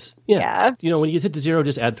basis. Yeah. When you hit to 0,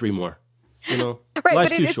 just add 3 more. Right,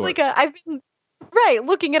 life's but too it's short. I've been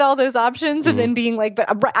looking at all those options and then being like, but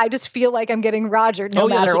I just feel like I'm getting rogered no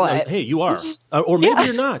matter what. Hey, you are. Or maybe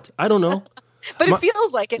you're not. I don't know. But it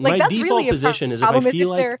feels like it. Like, my that's default really position is if I feel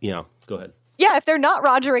like, go ahead. Yeah, if they're not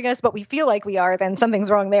rogering us, but we feel like we are, then something's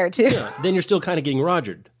wrong there too. Yeah, then you're still kind of getting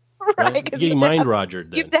rogered. Right? You're getting mind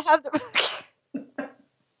rogered. Then. You have to have the...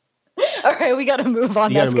 All right, we got to move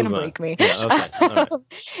on. That's going to break me. Yeah, okay. All right.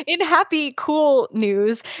 In happy, cool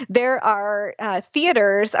news, there are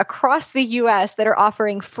theaters across the U.S. that are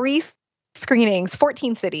offering free screenings,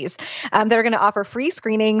 14 cities that are going to offer free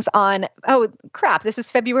screenings on, this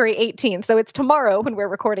is February 18th. So it's tomorrow when we're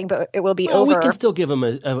recording, but it will be over. We can still give them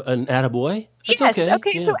an attaboy. That's okay.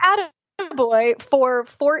 Okay, yeah. So attaboy for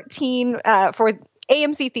 14, for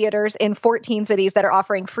AMC theaters in 14 cities that are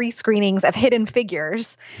offering free screenings of Hidden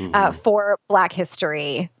Figures for Black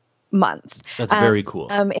History Month. That's very cool.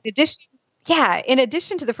 In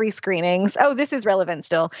addition to the free screenings, this is relevant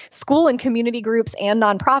still, school and community groups and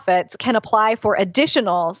nonprofits can apply for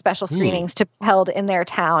additional special screenings to be held in their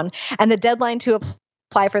town. And the deadline to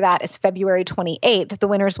apply for that is February 28th. The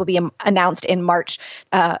winners will be announced in March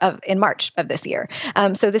of this year.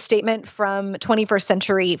 So the statement from 21st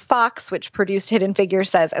Century Fox, which produced Hidden Figures,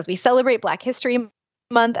 says, as we celebrate Black History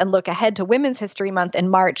Month and look ahead to Women's History Month in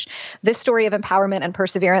March, this story of empowerment and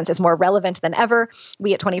perseverance is more relevant than ever.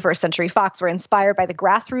 We at 21st Century Fox were inspired by the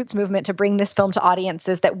grassroots movement to bring this film to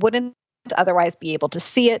audiences that wouldn't otherwise be able to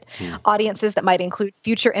see it, audiences that might include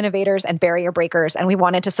future innovators and barrier breakers, and we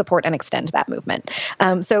wanted to support and extend that movement.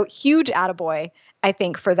 So huge attaboy, I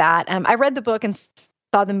think, for that. I read the book and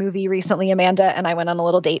saw the movie recently, Amanda, and I went on a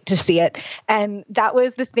little date to see it. And that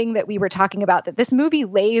was the thing that we were talking about, that this movie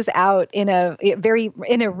lays out in a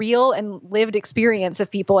real and lived experience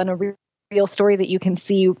of people, in a real story that you can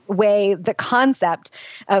see weigh the concept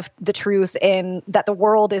of the truth in that the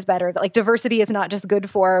world is better, that like diversity is not just good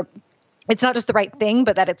for, it's not just the right thing,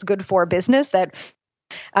 but that it's good for business, that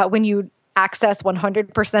when you access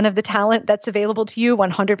 100% of the talent that's available to you,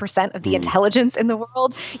 100% of the intelligence in the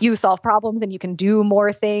world, you solve problems and you can do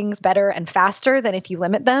more things better and faster than if you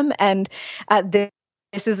limit them. And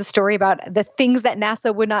this is a story about the things that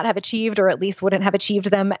NASA would not have achieved, or at least wouldn't have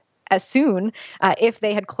achieved them as soon if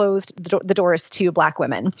they had closed the doors to Black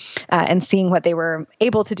women. And seeing what they were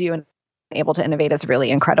able to do and able to innovate is really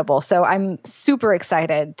incredible. So I'm super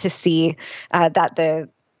excited to see that the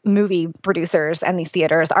movie producers and these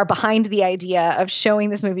theaters are behind the idea of showing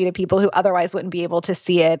this movie to people who otherwise wouldn't be able to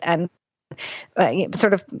see it, and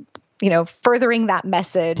sort of, furthering that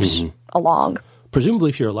message along. Presumably,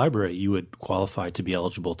 if you're a library, you would qualify to be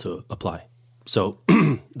eligible to apply. So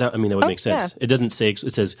that would make sense. Yeah. It doesn't say,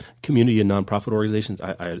 it says community and nonprofit organizations.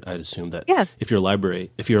 I'd assume that if you're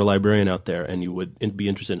a librarian out there and you would be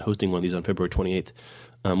interested in hosting one of these on February 28th,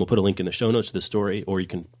 we'll put a link in the show notes to the story, or you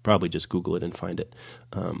can probably just Google it and find it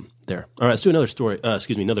there. All right, let's do another story.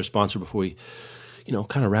 Another sponsor before we,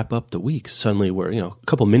 kind of wrap up the week. Suddenly we're, a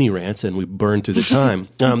couple mini rants and we burn through the time.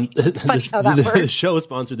 The show is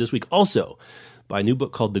sponsored this week also by a new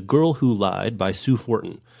book called The Girl Who Lied by Sue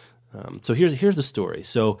Fortin. So here's the story.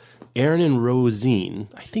 So Aaron and Rosine,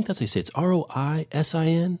 I think that's how you say it. It's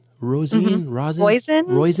Roisin.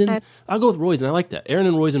 Roisin? I'll go with Roisin. I like that. Aaron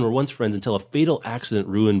and Roisin were once friends until a fatal accident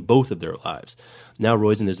ruined both of their lives. Now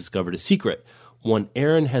Roisin has discovered a secret, one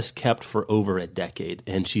Aaron has kept for over a decade,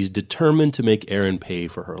 and she's determined to make Aaron pay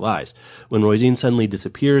for her lies. When Roisin suddenly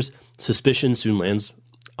disappears, suspicion soon lands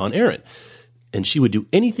on Aaron. And she would do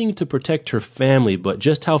anything to protect her family, but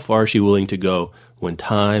just how far is she willing to go when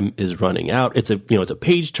time is running out? It's a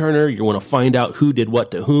page turner. You want to find out who did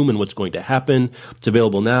what to whom and what's going to happen. It's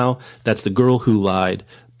available now. That's The Girl Who Lied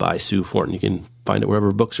by Sue Fortin. You can find it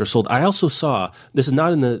wherever books are sold. I also saw, this is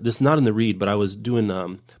not in the read, but I was doing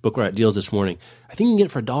Book Riot deals this morning. I think you can get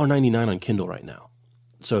it for $1.99 on Kindle right now.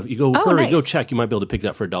 So if you go go check, you might be able to pick it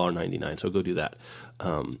up for $1.99. So go do that.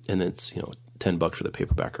 And then it's $10 for the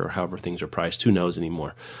paperback, or however things are priced. Who knows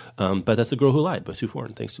anymore? But that's The Girl Who Lied by Sue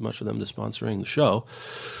Fortin. Thanks so much for them to sponsoring the show.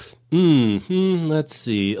 Let's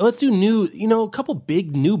see. Let's do a couple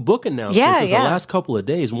big new book announcements the last couple of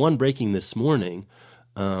days. One breaking this morning.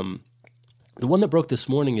 The one that broke this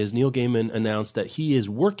morning is Neil Gaiman announced that he is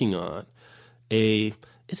working on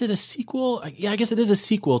is it a sequel? Yeah, I guess it is a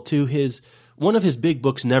sequel to one of his big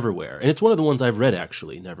books, Neverwhere. And it's one of the ones I've read,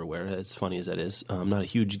 actually, Neverwhere, as funny as that is. I'm not a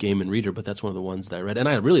huge Gaiman reader, but that's one of the ones that I read. And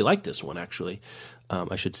I really like this one, actually,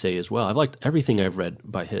 I should say as well. I've liked everything I've read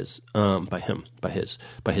by his hand,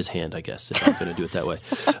 I guess, if I'm going to do it that way.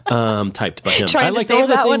 Typed by him. I liked all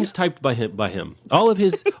the things typed by him. All of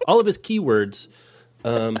his keywords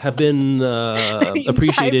have been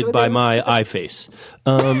appreciated by my iFace.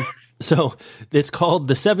 So it's called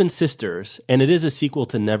The Seven Sisters, and it is a sequel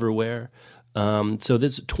to Neverwhere. So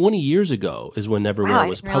this 20 years ago is when Neverwhere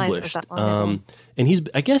was published. And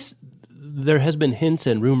I guess there has been hints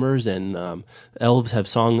and rumors, and elves have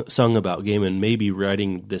sung about Gaiman maybe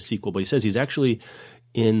writing this sequel, but he says he's actually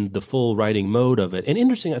in the full writing mode of it. And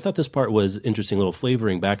interesting, I thought this part was interesting, little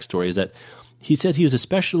flavoring backstory, is that he said he was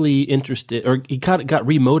especially interested, or he got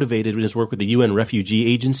remotivated in his work with the UN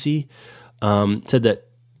Refugee Agency. Said that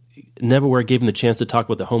Neverwhere gave him the chance to talk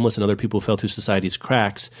about the homeless and other people who fell through society's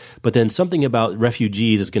cracks, but then something about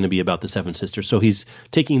refugees is going to be about the Seven Sisters. So he's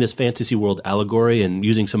taking this fantasy world allegory and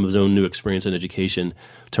using some of his own new experience and education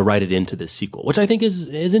to write it into this sequel, which I think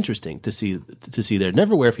is interesting to see there.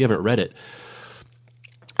 Neverwhere, if you haven't read it,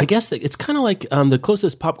 I guess that it's kind of like the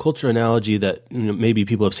closest pop culture analogy that maybe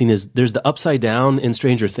people have seen is there's the Upside Down in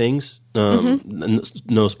Stranger Things.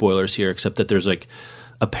 No spoilers here, except that there's like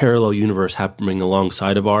a parallel universe happening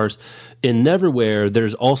alongside of ours. In Neverwhere,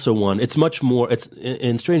 there's also one. It's much more. It's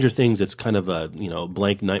in Stranger Things. It's kind of a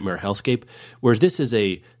blank nightmare hellscape, whereas this is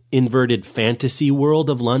a inverted fantasy world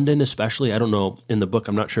of London, especially. I don't know, in the book,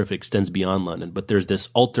 I'm not sure if it extends beyond London, but there's this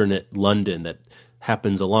alternate London that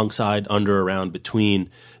happens alongside, under, around, between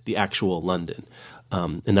the actual London.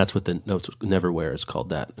 And that's what the Notes Neverwhere is called.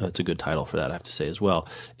 That it's a good title for that, I have to say as well.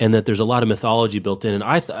 And that there's a lot of mythology built in. And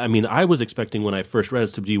I was expecting when I first read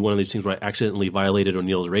it to be one of these things where I accidentally violated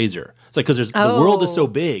O'Neill's razor. It's like, because the world is so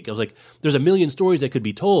big. I was like, there's a million stories that could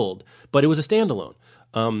be told, but it was a standalone.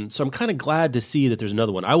 So I'm kind of glad to see that there's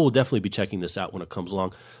another one. I will definitely be checking this out when it comes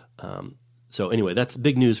along. So anyway, that's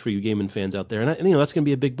big news for you Gaiman fans out there, and that's going to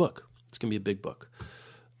be a big book. It's going to be a big book.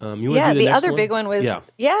 The other big one was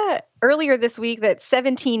earlier this week, that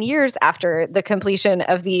 17 years after the completion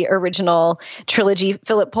of the original trilogy,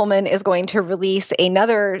 Philip Pullman is going to release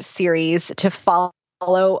another series to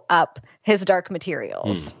follow up his Dark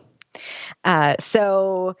Materials.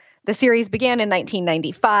 So the series began in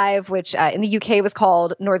 1995, which in the UK was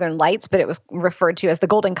called Northern Lights, but it was referred to as the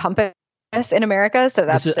Golden Compass in America. So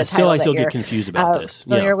that's the title I still get confused about this.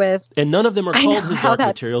 Familiar with, and none of them are called his Dark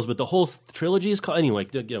Materials, but the whole trilogy is called anyway.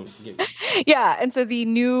 Yeah, and so the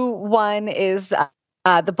new one is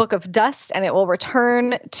the Book of Dust, and it will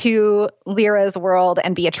return to Lyra's world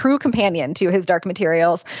and be a true companion to his Dark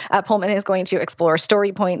Materials. Pullman is going to explore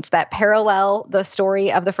story points that parallel the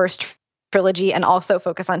story of the first trilogy and also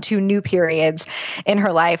focus on two new periods in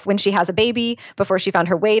her life: when she has a baby, before she found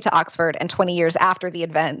her way to Oxford, and 20 years after the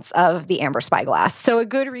events of the Amber Spyglass. So a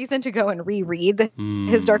good reason to go and reread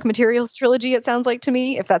his Dark Materials trilogy, it sounds like to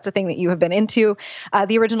me, if that's a thing that you have been into.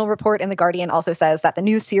 The original report in The Guardian also says that the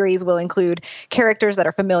new series will include characters that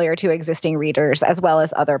are familiar to existing readers, as well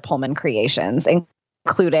as other Pullman creations,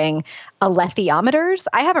 including alethiometers.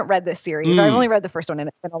 I haven't read this series. I've only read the first one, and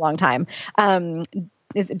it's been a long time.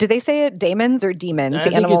 Did they say it daemons or demons? I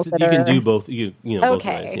think animals you can do both. Both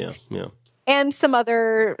ways. Yeah. And some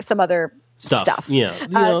other stuff. Yeah,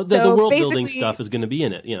 the world building stuff is going to be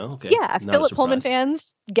in it. Okay. Yeah, Philip Pullman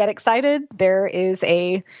fans, get excited! There is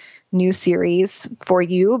a new series for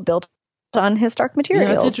you built on his Dark Materials.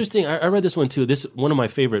 Yeah, it's interesting. I read this one too. This one of my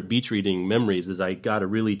favorite beach reading memories is I got a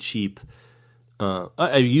really cheap.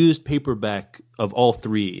 I used paperback of all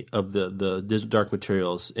three of the Dark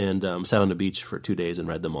Materials, and sat on the beach for 2 days and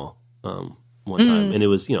read them all one time. And it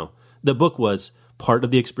was, the book was part of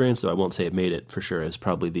the experience, though I won't say it made it for sure. It's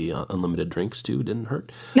probably the unlimited drinks too didn't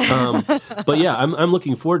hurt. But yeah, I'm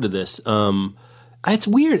looking forward to this. It's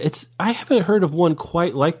weird. I haven't heard of one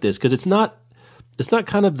quite like this, because it's not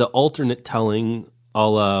kind of the alternate telling, a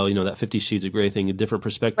la that 50 Shades of Grey thing, a different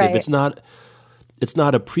perspective. Right. It's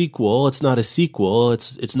not a prequel. It's not a sequel.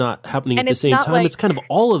 It's not happening at the same time. Like, it's kind of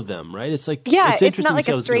all of them, right? It's like, it's interesting to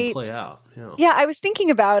see how it's going to play out. Yeah, I was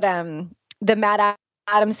thinking about the Mad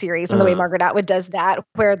Adam series and the way Margaret Atwood does that,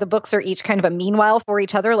 where the books are each kind of a meanwhile for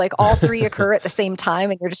each other. Like all three occur at the same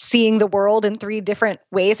time, and you're just seeing the world in three different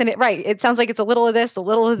ways. And it sounds like it's a little of this, a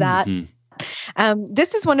little of that.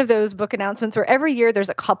 This is one of those book announcements where every year there's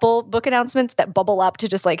a couple book announcements that bubble up to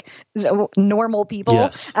just like normal people.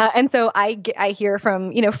 Yes. And so I hear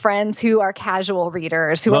from, friends who are casual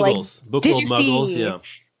readers who Muggles. are like, did you Muggles, see?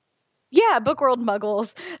 Yeah, Bookworld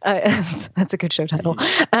Muggles. That's a good show title.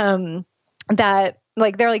 That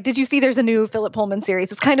like, they're like, did you see there's a new Philip Pullman series?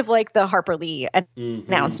 It's kind of like the Harper Lee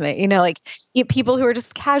announcement, people who are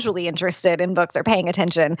just casually interested in books are paying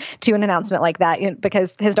attention to an announcement like that,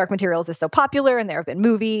 because his Dark Materials is so popular and there have been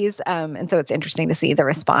movies. And so it's interesting to see the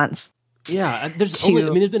response. Yeah. There's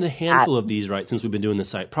been a handful of these, right, since we've been doing the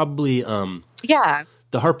site. Probably, the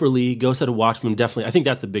Harper Lee, Ghost Out of Watchmen, definitely. I think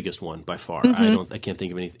that's the biggest one by far. I can't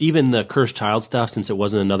think of anything. Even the Cursed Child stuff, since it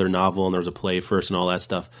wasn't another novel and there was a play first and all that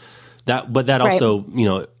stuff. That also,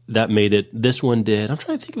 that made it. This one did. I'm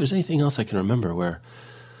trying to think if there's anything else I can remember where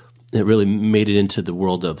it really made it into the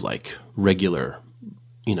world of like regular,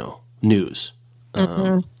 news. I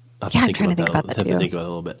have to think about that a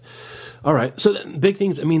little bit. All right. So big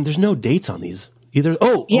things. There's no dates on these either.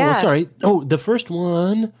 Sorry. The first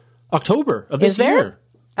one, October of this year.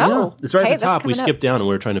 Oh, it's right at the top. We skipped down and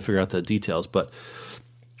we were trying to figure out the details, but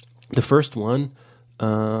the first one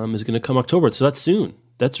is going to come October. So that's soon.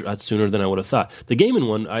 That's sooner than I would have thought. The Gaiman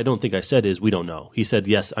one, I don't think I said is we don't know. He said,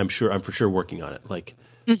 yes, I'm for sure working on it, like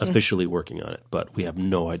officially working on it, but we have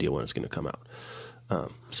no idea when it's going to come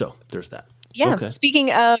out. So there's that. Yeah. Okay.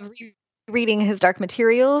 Speaking of reading his Dark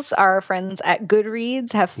Materials, our friends at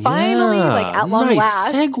Goodreads have finally, at long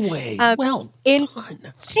last. Nice segue. Well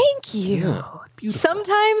done. Thank you. Yeah, beautiful.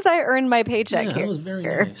 Sometimes I earn my paycheck here. That was very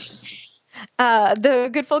nice. The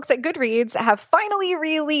good folks at Goodreads have finally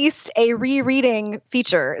released a rereading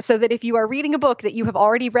feature, so that if you are reading a book that you have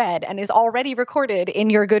already read and is already recorded in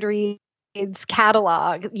your Goodreads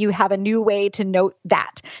catalog, you have a new way to note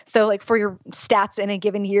that. So like for your stats in a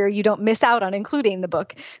given year, you don't miss out on including the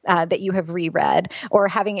book that you have reread or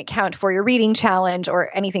having it count for your reading challenge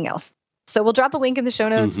or anything else. So we'll drop a link in the show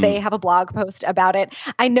notes. They have a blog post about it.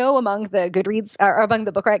 I know among the Goodreads or among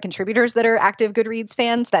the Book Riot contributors that are active Goodreads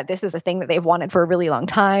fans that this is a thing that they've wanted for a really long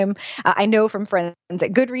time. I know from friends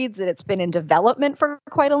at Goodreads that it's been in development for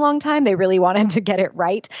quite a long time. They really wanted to get it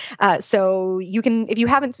right. So you can, if you're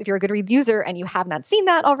a Goodreads user and you have not seen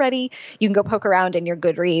that already, you can go poke around in your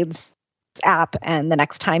Goodreads app, and the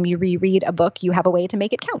next time you reread a book, you have a way to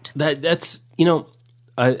make it count. That's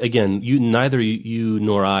again, neither you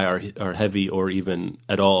nor I are heavy or even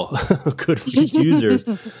at all Goodreads users.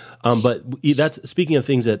 But that's speaking of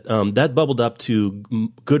things that that bubbled up to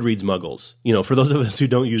Goodreads muggles. For those of us who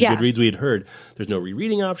don't use Goodreads, we had heard there's no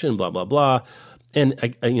rereading option, blah blah blah. And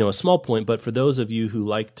a small point, but for those of you who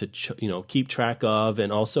like to keep track of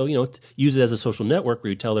and also use it as a social network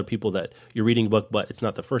where you tell other people that you're reading a book, but it's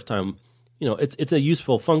not the first time. It's a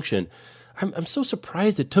useful function. I'm so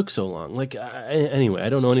surprised it took so long. Anyway, I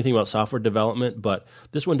don't know anything about software development, but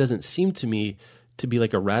this one doesn't seem to me to be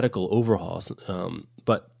like a radical overhaul.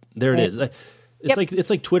 But there it is. It's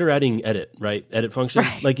like Twitter adding edit, right? Edit function.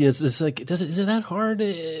 Right. Like it's like is it that hard?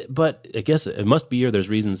 But I guess it must be, or there's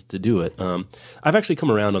reasons to do it. I've actually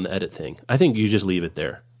come around on the edit thing. I think you just leave it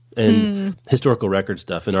there. And historical record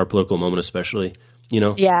stuff in our political moment, especially. You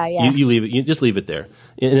leave it. You just leave it there.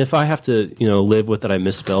 And if I have to, live with that I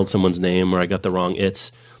misspelled someone's name or I got the wrong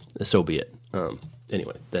 "it's," so be it.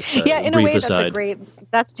 Anyway, that's in brief a way aside.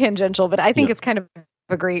 That's tangential, but I think it's kind of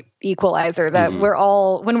a great equalizer that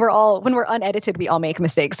when we're unedited, we all make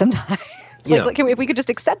mistakes sometimes. If we could just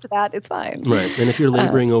accept that, it's fine. Right. And if you're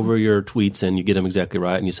laboring over your tweets and you get them exactly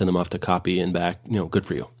right and you send them off to copy and back, good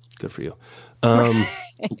for you. Good for you.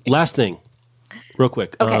 Last thing, real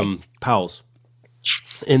quick. Okay. Powell's.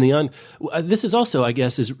 Yes. And this is also, I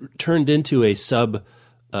guess, is turned into a sub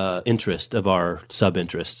interest of our sub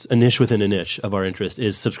interests. A niche within a niche of our interest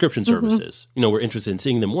is subscription services. We're interested in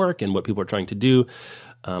seeing them work and what people are trying to do.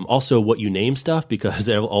 Also, what you name stuff, because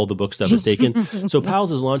all the book stuff is taken. So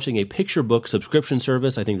Powell's is launching a picture book subscription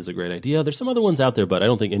service. I think that's a great idea. There's some other ones out there, but I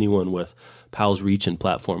don't think anyone with Powell's reach and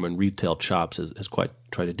platform and retail chops has quite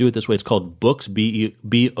tried to do it this way. It's called Books,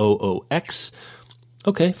 Boox.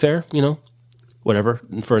 Okay, fair, whatever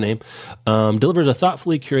for a name. Delivers a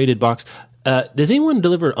thoughtfully curated box. Does anyone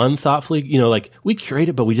deliver unthoughtfully? We curate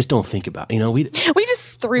it, but we just don't think about it. We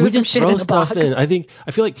just threw some shit in the box.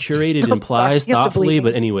 I feel like curated implies thoughtfully,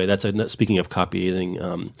 but anyway, speaking of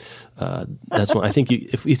copying. That's one. I think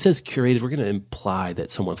if it says curated, we're going to imply that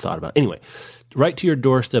someone thought about it. Anyway, right to your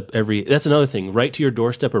doorstep that's another thing. Right to your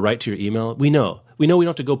doorstep or right to your email. We know we don't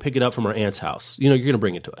have to go pick it up from our aunt's house. You're going to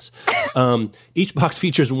bring it to us. Each box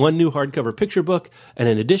features one new hardcover picture book and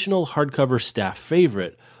an additional hardcover staff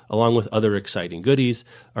favorite, along with other exciting goodies.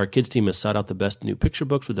 Our kids team has sought out the best new picture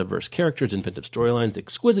books with diverse characters, inventive storylines,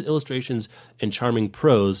 exquisite illustrations, and charming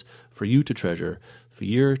prose for you to treasure for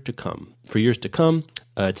years to come.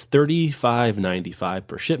 It's $35.95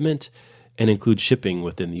 per shipment and includes shipping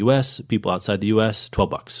within the U.S. People outside the U.S.,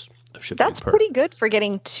 $12 of shipping. That's pretty good for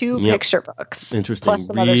getting two picture books. Interesting, plus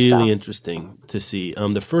some other stuff. Really interesting to see.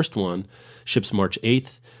 The first one ships March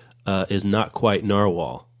 8th. Is Not Quite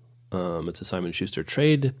Narwhal. It's a Simon & Schuster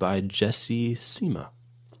trade by Jesse Sema.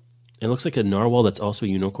 It looks like a narwhal that's also a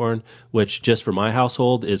unicorn, which just for my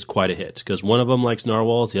household is quite a hit because one of them likes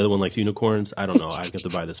narwhals, the other one likes unicorns. I don't know. I have to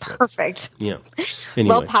buy this book. Perfect. Yeah.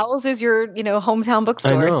 Anyway. Well, Powell's is your, hometown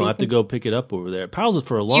bookstore. I know. So I have to go pick it up over there. Powell's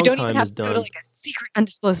for a long time has done. You don't even have to go to a secret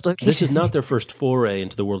undisclosed location. This is not their first foray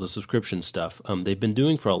into the world of subscription stuff. They've been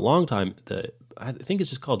doing for a long time. I think it's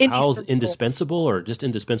just called Powell's Indispensable or just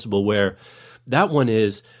Indispensable, where that one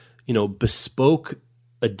is, bespoke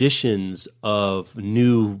editions of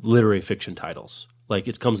new literary fiction titles. Like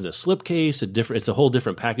it comes in a slipcase, it's a whole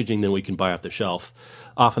different packaging than we can buy off the shelf.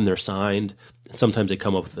 Often they're signed. Sometimes they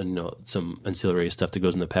come up with some ancillary stuff that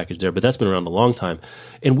goes in the package there, but that's been around a long time.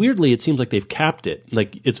 And weirdly, it seems like they've capped it.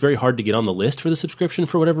 Like it's very hard to get on the list for the subscription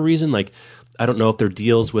for whatever reason. Like I don't know if their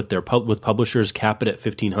deals with with publishers cap it at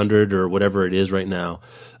 $1,500 or whatever it is right now.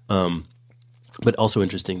 But also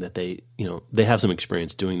interesting that they have some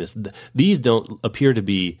experience doing this. These don't appear to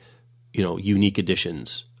be, unique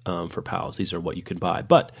editions for Powell's. These are what you can buy,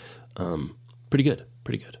 but pretty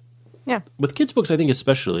good. Yeah. With kids' books, I think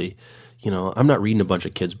especially, I'm not reading a bunch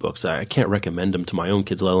of kids' books. I can't recommend them to my own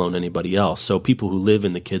kids, let alone anybody else. So people who live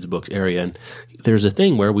in the kids' books area, and there's a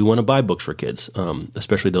thing where we want to buy books for kids,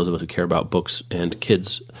 especially those of us who care about books and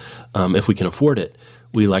kids, if we can afford it.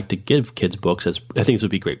 we like to give kids books. I think this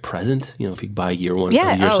would be a great present. You know, if you buy a year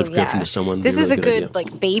subscription to someone. This is a good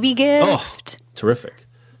like baby gift. Oh, terrific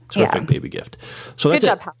baby gift. So that's Good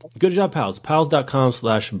job, Pals. Good job, Pals.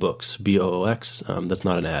 Pals.com/books. BOOX. That's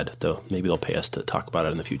not an ad, though. Maybe they'll pay us to talk about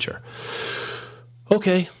it in the future.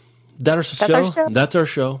 Okay. That's our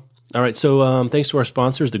show. All right. So thanks to our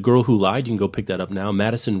sponsors, The Girl Who Lied. You can go pick that up now.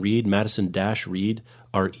 Madison Reed, Madison-Reed,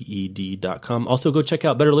 REED.com. Also, go check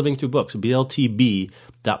out Better Living Through Books,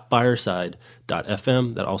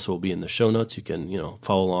 BLTB.fireside.fm. That also will be in the show notes. You can,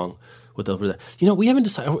 follow along with over there. We haven't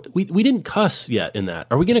decided. We didn't cuss yet in that.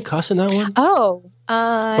 Are we going to cuss in that one? Oh,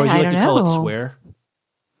 or as you like to call it, swear?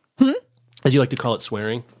 As you like to call it,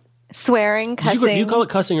 swearing? Swearing, cussing. Do you call it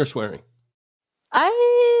cussing or swearing?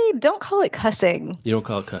 I don't call it cussing. You don't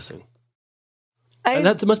call it cussing.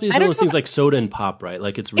 That must be one of those things like soda and pop, right?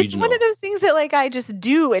 Like it's regional. It's one of those things that like I just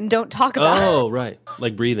do and don't talk about. Oh, right.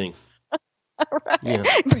 Like breathing. Right. Yeah.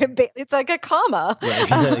 It's like a comma.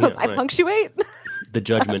 Right. I punctuate. The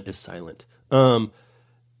judgment is silent.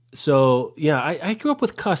 So yeah, I grew up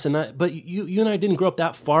with cuss, but you and I didn't grow up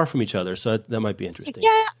that far from each other, so that might be interesting.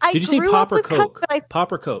 Yeah, Did you say pop or Coke?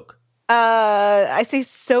 Pop or Coke? I say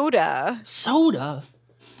soda. Soda.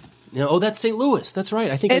 That's St. Louis. That's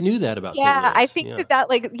right. I think I knew that about St. Louis. Yeah, I think that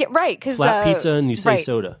right. Because flat pizza and you say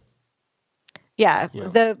soda. Yeah,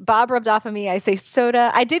 the Bob rubbed off of me. I say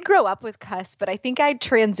soda. I did grow up with cuss, but I think I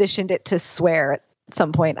transitioned it to swear at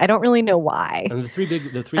some point. I don't really know why. And the three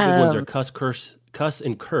big ones are cuss,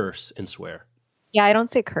 and curse, and swear. Yeah, I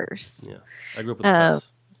don't say curse. Yeah, I grew up with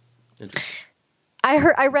cuss. Interesting.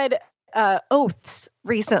 I read oaths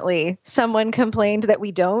recently. Someone complained that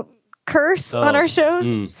we don't curse on our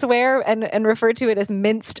shows, swear, and refer to it as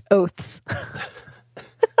minced oaths.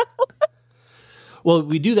 Well,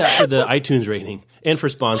 we do that for the iTunes rating and for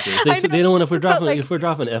sponsors. They don't want if we're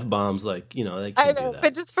dropping F-bombs, they can't do that.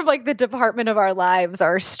 But just from the department of our lives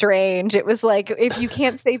are strange. It was like, if you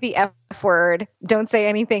can't say the F word, don't say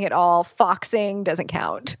anything at all. Foxing doesn't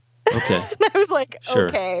count. Okay. I was like, sure.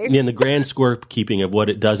 Okay. Yeah, and the grand scorekeeping of what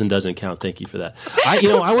it does and doesn't count. Thank you for that. I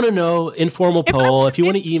want to know, informal poll, if you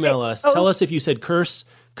want to email us, tell us if you said curse,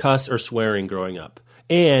 cuss, or swearing growing up.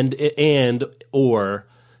 Or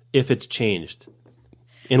if it's changed.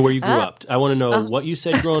 And where you grew up. I want to know what you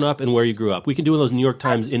said growing up and where you grew up. We can do one of those New York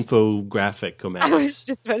Times infographic. I was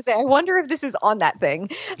just about to say, I wonder if this is on that thing.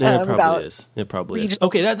 Yeah, it probably is. It probably is.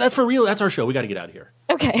 Okay, that's for real. That's our show. We got to get out of here.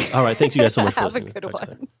 Okay. All right. Thanks you guys so much for Have listening. A good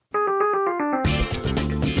one.